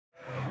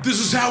This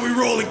is how we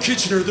roll in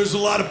Kitchener. There's a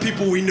lot of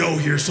people we know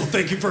here, so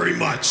thank you very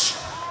much.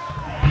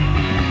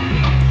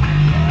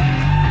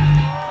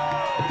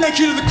 Thank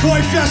you to the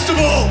Koi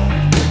Festival.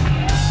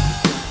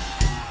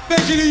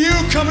 Thank you to you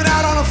coming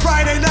out on a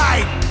Friday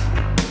night.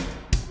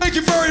 Thank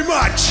you very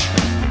much.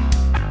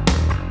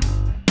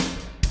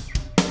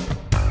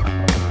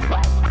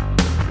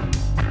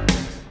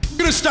 I'm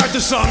gonna start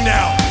the song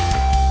now.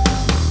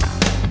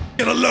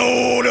 Get a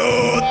load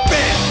of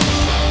bit.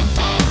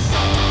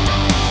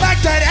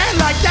 Like that and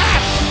like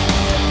that.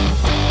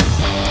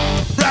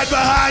 Right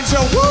behind you,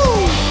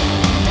 woo!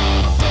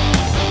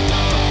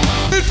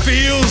 It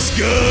feels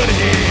good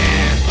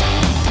here.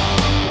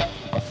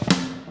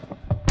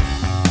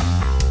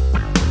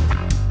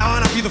 I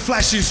wanna be the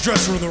flashiest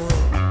dresser in the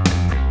room.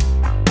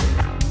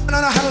 I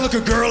don't know how to look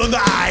a girl in the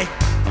eye.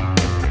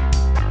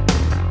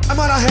 I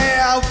might not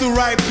have the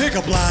right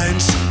pickup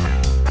lines,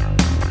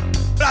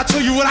 but I'll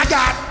tell you what I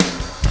got.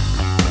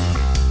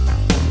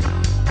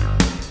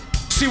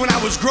 See, when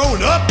I was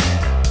growing up,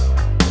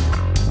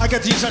 I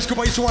got the inside scoop.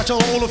 I used to watch all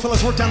the older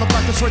fellas work down the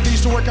block. That's where they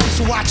used to work. I used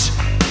to watch.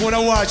 When I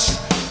watched,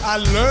 I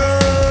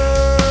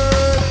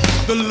learned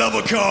the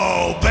lover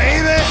call,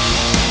 baby.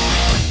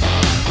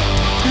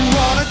 You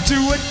wanna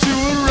do it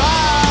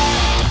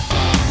right.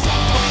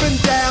 Up and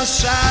down,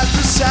 side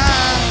to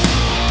side.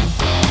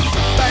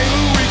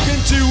 Baby, we can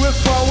do it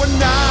for a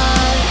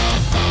night.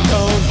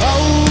 Don't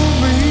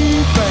hold me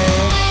back.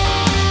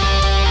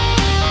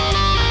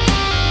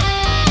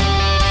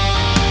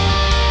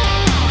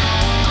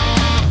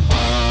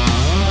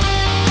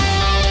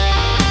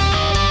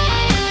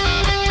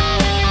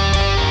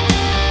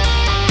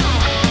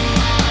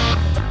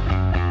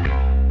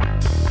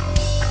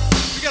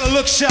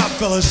 Look sharp,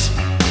 fellas,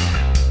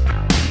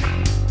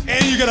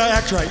 and you gotta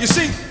act right. You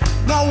see,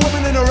 no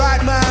woman in her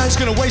right mind's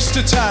gonna waste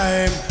her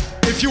time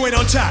if you ain't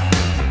on top.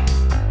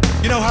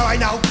 You know how I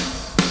know?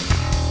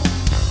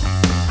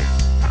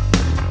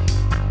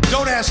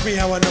 Don't ask me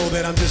how I know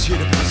that. I'm just here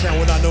to pass down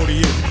what I know to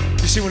you.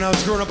 You see, when I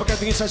was growing up, I got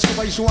the inside scoop.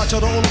 I used to watch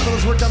all the older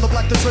fellas work down the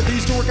block. That's what they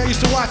used to work. I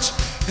used to watch,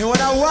 and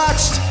when I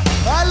watched,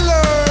 I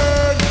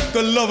learned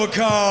the lover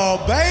call,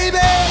 baby.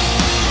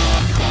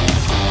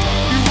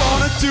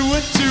 Do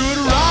it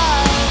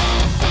right.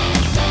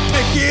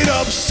 Pick it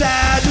up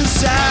side to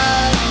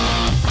side.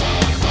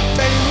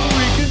 Baby,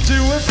 we can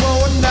do it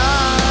for a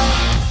night.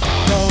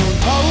 Don't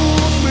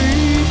hold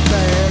me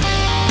back.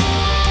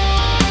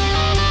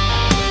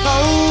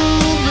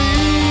 Hold me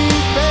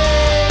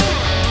back.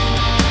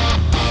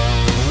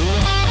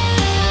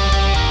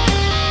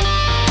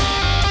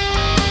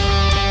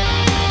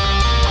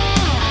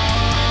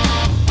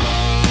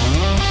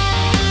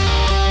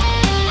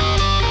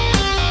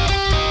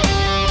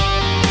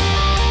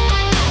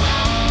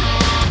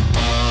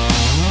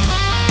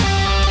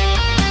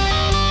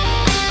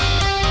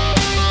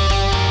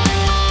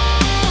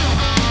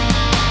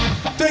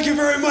 Thank you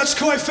very much,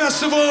 Koi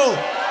Festival.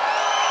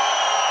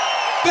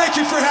 Thank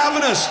you for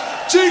having us.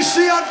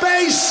 GC on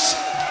bass.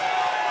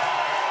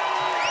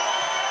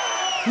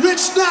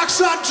 Rich Knox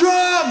on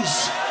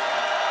drums.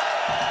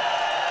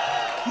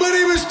 My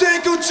name is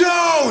Danko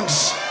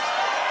Jones.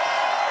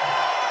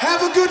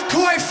 Have a good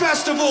Koi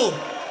Festival.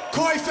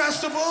 Koi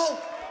Festival.